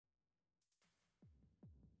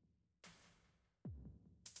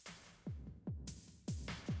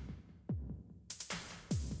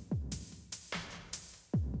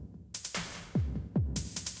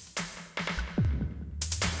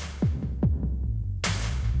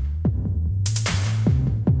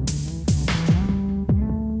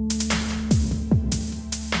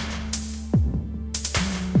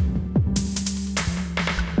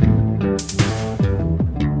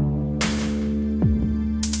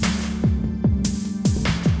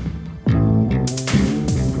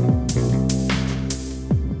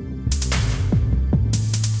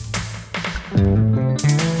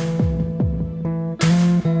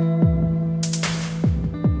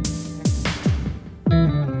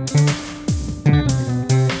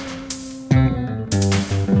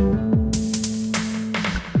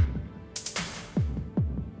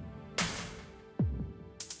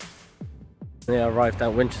I arrived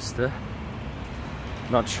at Winchester.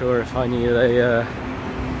 Not sure if I need a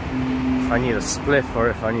spliff or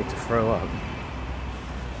if I need to throw up.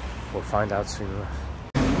 We'll find out soon enough.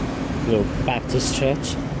 Little Baptist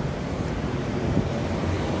church.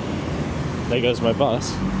 There goes my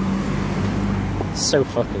bus. So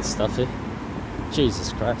fucking stuffy.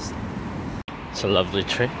 Jesus Christ. It's a lovely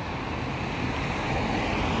tree.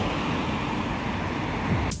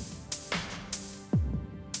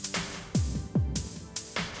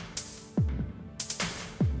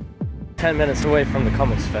 "10 minutes away from the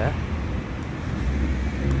comics fair.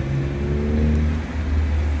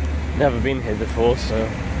 Never been here before, so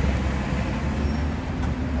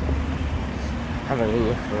having a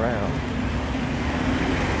look around.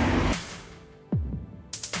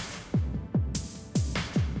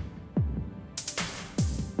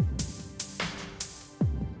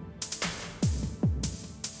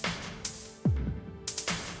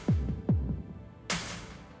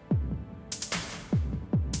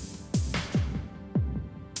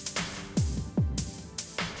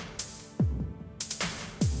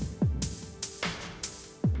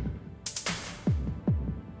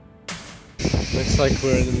 Looks like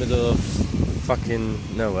we're in the middle of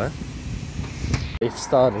fucking nowhere. It's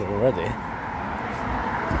started already.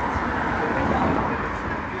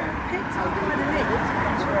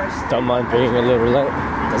 Don't mind being a little late,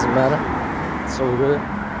 doesn't matter. It's all good.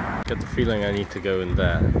 Got the feeling I need to go in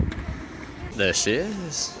there. There she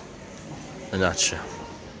is. A nutshell.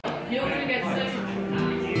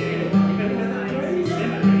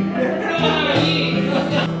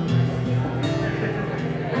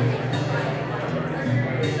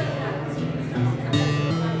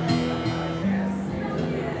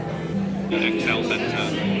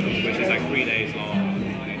 Which is like 3 days long.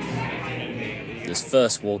 This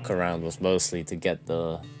first walk around was mostly to get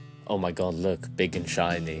the "oh my god, look, big and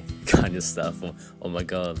shiny" kind of stuff, or "oh my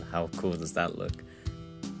god, how cool does that look."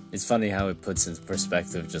 It's funny how it puts into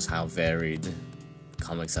perspective just how varied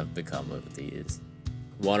comics have become over the years.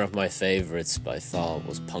 One of my favorites by far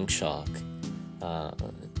was Punk Shark.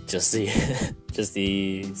 Just the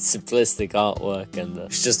simplistic artwork, and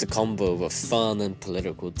it's just a combo of a fun and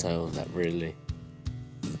political tone that really,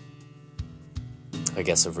 I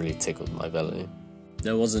guess, it really tickled my belly.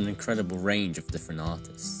 There was an incredible range of different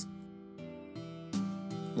artists.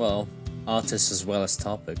 Well, artists as well as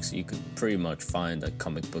topics. You could pretty much find a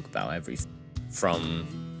comic book about everything, from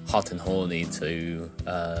Hot and Horny to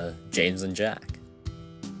James and Jack,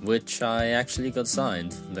 which I actually got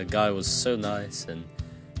signed. The guy was so nice, and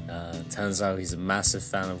turns out he's a massive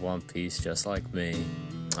fan of One Piece, just like me.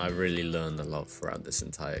 I really learned a lot throughout this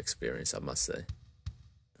entire experience, I must say.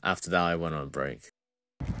 After that, I went on a break.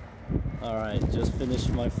 Alright, just finished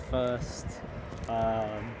my first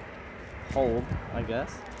haul, I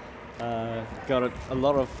guess. Got a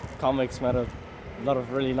lot of comics, met a lot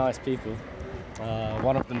of really nice people.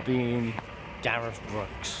 One of them being Gareth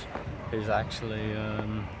Brooks, who's actually,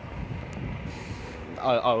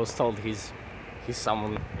 I was told he's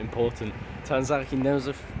someone important. Turns out he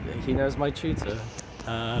knows my tutor,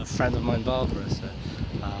 friend of mine, Barbara. So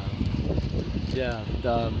yeah,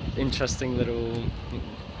 interesting little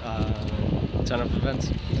turn of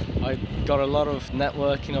events. I got a lot of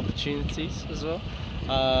networking opportunities as well.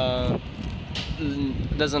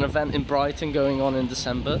 There's an event in Brighton going on in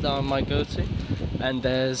December that I might go to, and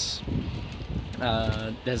there's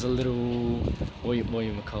a little what you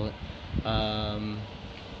call it.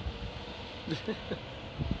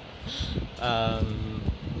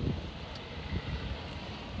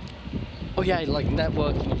 Oh yeah, like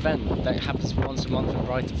networking event that happens once a month in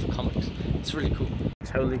Brighton for comics. It's really cool.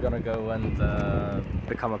 Totally gonna go and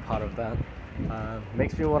become a part of that.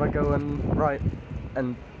 Makes me want to go and write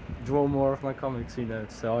and draw more of my comics, you know,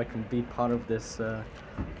 so I can be part of this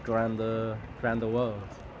grander world.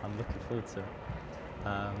 I'm looking forward to it.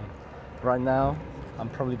 Right now, I'm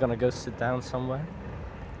probably gonna go sit down somewhere.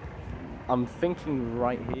 I'm thinking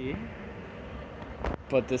right here,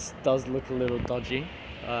 but this does look a little dodgy.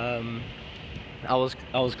 I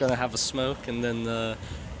was gonna have a smoke and then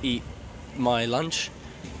eat my lunch,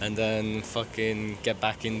 and then fucking get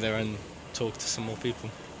back in there and talk to some more people.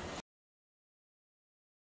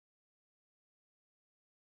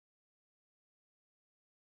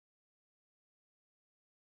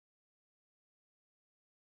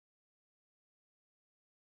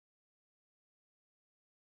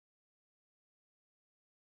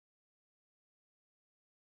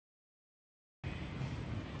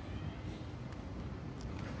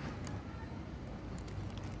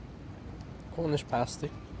 Cornish pasty.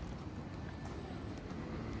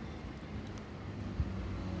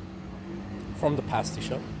 From the pasty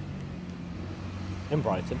shop. in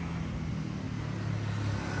Brighton.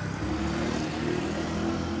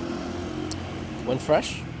 When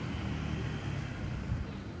fresh,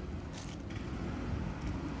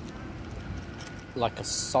 like a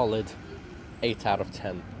solid 8 out of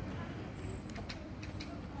 10.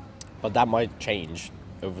 But that might change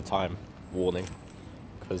over time, warning,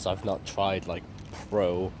 because I've not tried like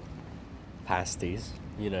pro pasties,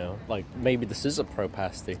 you know, like maybe this is a pro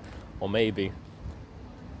pasty, or maybe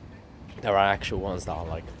there are actual ones that are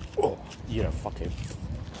like, oh, you know, fucking.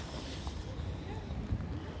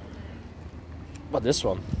 But this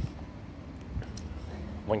one,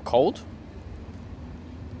 when cold,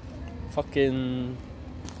 fucking,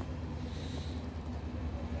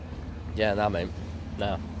 yeah, nah, mate,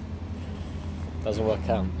 nah, doesn't work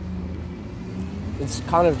out. It's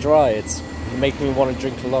kind of dry. It's making me want to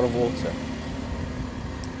drink a lot of water,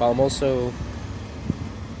 but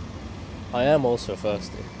I am also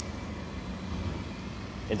thirsty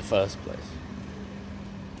in the first place.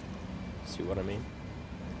 See what I mean?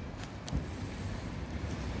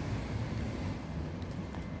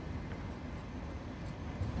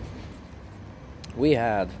 We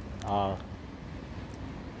had a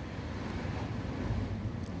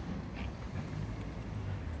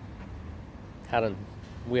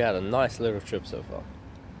nice little trip so far.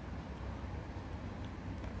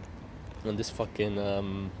 And this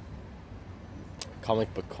fucking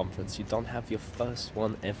comic book conference, you don't have your first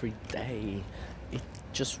one every day. It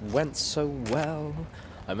just went so well.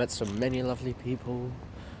 I met so many lovely people.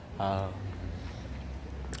 I'm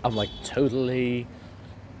like totally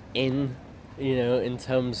in, you know, in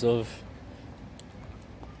terms of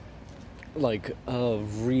like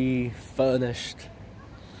refurnished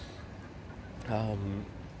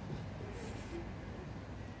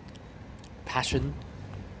passion,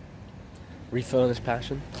 refurnished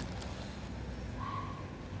passion.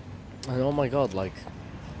 And oh my god, like,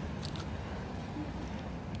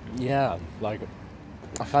 yeah, like,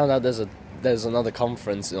 I found out there's another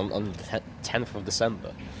conference on the 10th of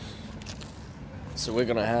December. So we're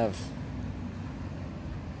gonna have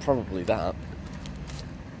probably that.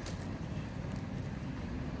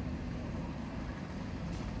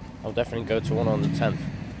 I'll definitely go to one on the 10th.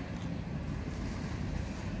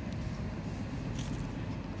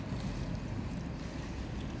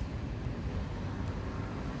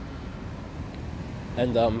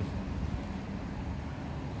 And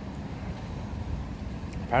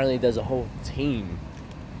apparently there's a whole team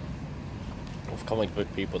of comic book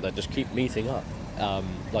people that just keep meeting up,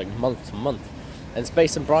 like month to month. And it's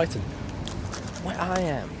based in Brighton, where I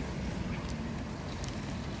am.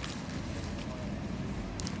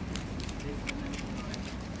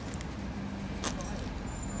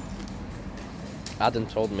 Adam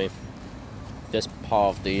told me this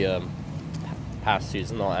part of the pasty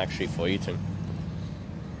is not actually for eating.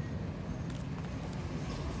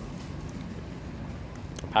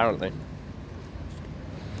 Apparently,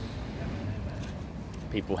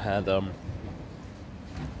 people had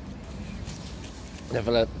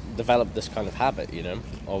developed this kind of habit, you know,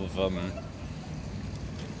 of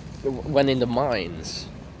when in the mines,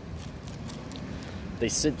 they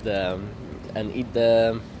sit there and eat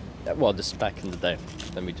their, well, this is back in the day,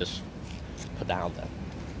 let me just put that out there.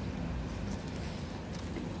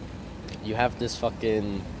 You have this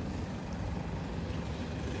fucking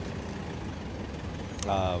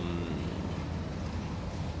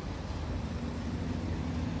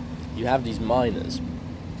you have these miners,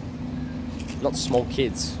 not small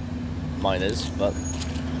kids miners, but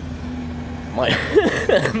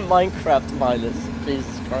Minecraft miners,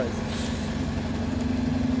 Jesus Christ.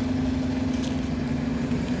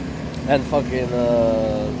 And fucking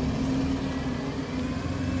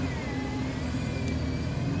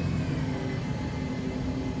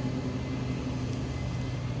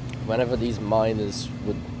whenever these miners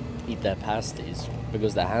would eat their pasties,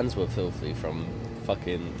 because their hands were filthy from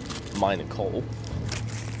fucking mining coal,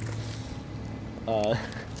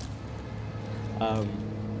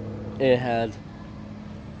 it had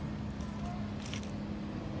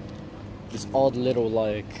this odd little,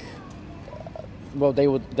 like, well,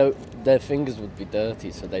 their fingers would be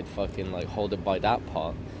dirty, so they'd fucking like hold it by that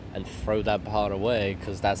part and throw that part away,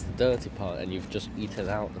 because that's the dirty part, and you've just eaten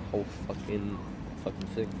out the whole fucking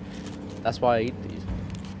thing. That's why I eat these.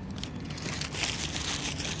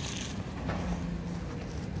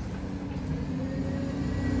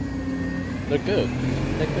 They're good.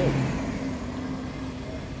 They're good.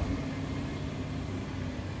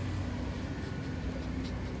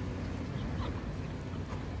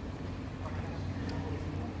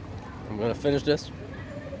 I'm gonna finish this.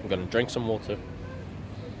 I'm gonna drink some water.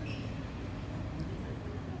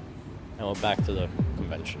 and we're back to the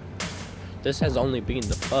convention. This has only been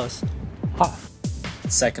the first half.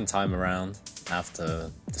 Second time around,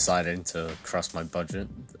 after deciding to cross my budget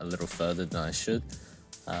a little further than I should,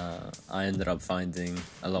 I ended up finding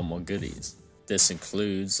a lot more goodies. This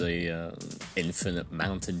includes a infinite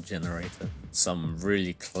mountain generator, some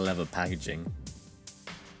really clever packaging,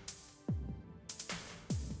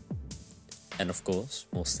 and of course,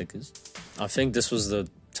 more stickers. I think this was the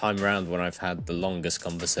time around when I've had the longest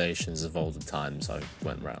conversations of all the times I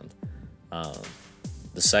went round.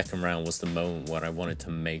 The second round was the moment where I wanted to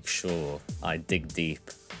make sure I dig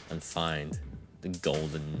deep and find the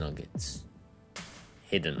golden nuggets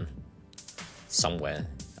hidden somewhere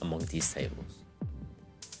among these tables.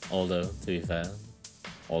 Although, to be fair,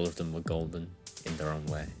 all of them were golden in their own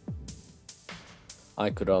way. I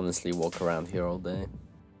could honestly walk around here all day.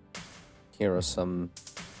 Here are some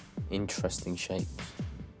interesting shapes.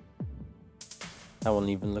 That one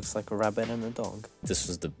even looks like a rabbit and a dog. This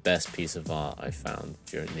was the best piece of art I found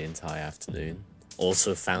during the entire afternoon.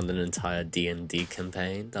 Also found an entire D&D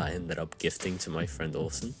campaign that I ended up gifting to my friend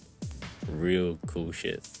Orson. Real cool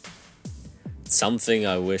shit. Something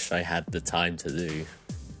I wish I had the time to do,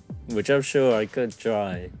 which I'm sure I could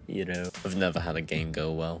try, you know. I've never had a game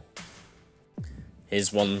go well.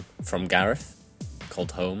 Here's one from Gareth,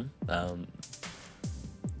 called Home.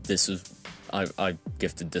 This was... I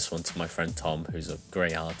gifted this one to my friend Tom, who's a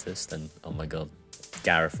great artist, and oh my god,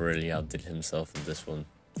 Gareth really outdid himself in this one.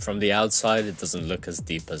 From the outside, it doesn't look as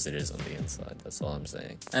deep as it is on the inside, that's all I'm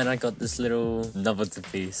saying. And I got this little novelty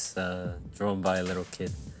piece drawn by a little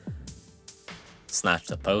kid.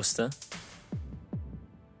 Snatched a poster.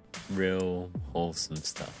 Real wholesome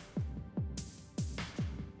stuff.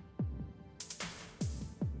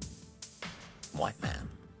 White man.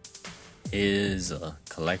 Here's a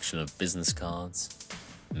collection of business cards.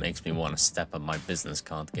 Makes me want to step up my business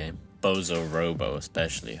card game. Bozo Robo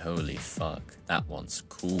especially, holy fuck, that one's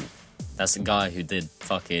cool. That's the guy who did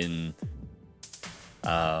fucking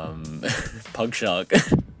Pug Shark.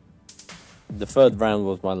 The third round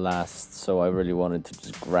was my last, so I really wanted to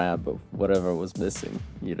just grab whatever was missing,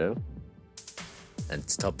 you know? And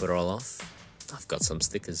to top it all off, I've got some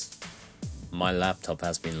stickers. My laptop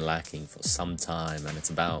has been lacking for some time and it's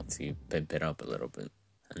about to pimp it up a little bit.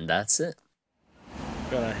 And that's it.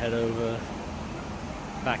 Gonna head over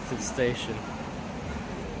back to the station,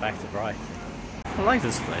 back to Brighton. I like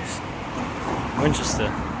this place.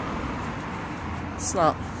 Winchester. It's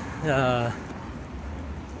not,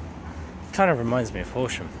 kind of reminds me of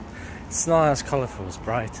Horsham. It's not as colourful as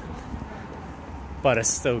Brighton, but it's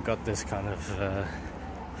still got this kind of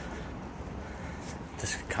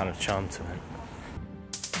charm to it.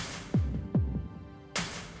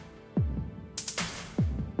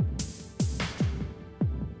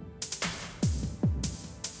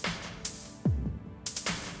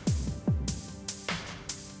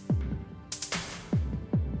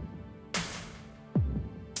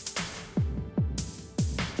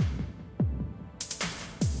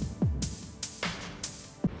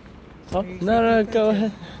 Oh, no, go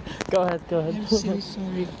ahead. Go ahead. I'm so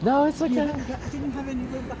sorry. No, it's okay. I didn't have any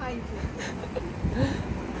room behind you.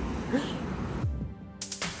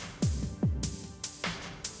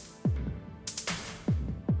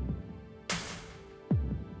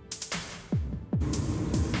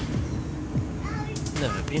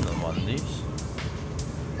 Never been on one of these.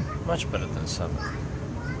 Much better than some.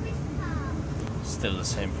 Still the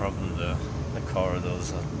same problem though. The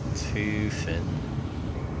corridors are too thin.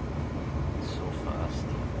 So fast.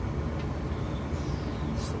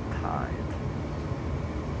 So tired.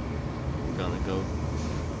 I'm gonna go to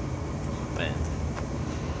bed.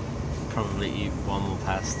 Probably eat one more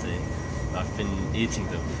pasty. I've been eating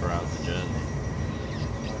them throughout the journey.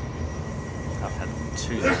 I've had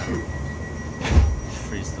 2 now.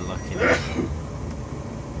 Three's the lucky number.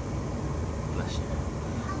 Bless you.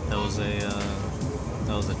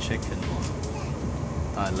 There was a chicken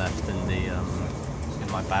that I left in the in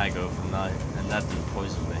my bag overnight, and that didn't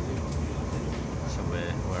poison me. So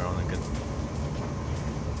we're on a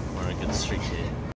good streak here.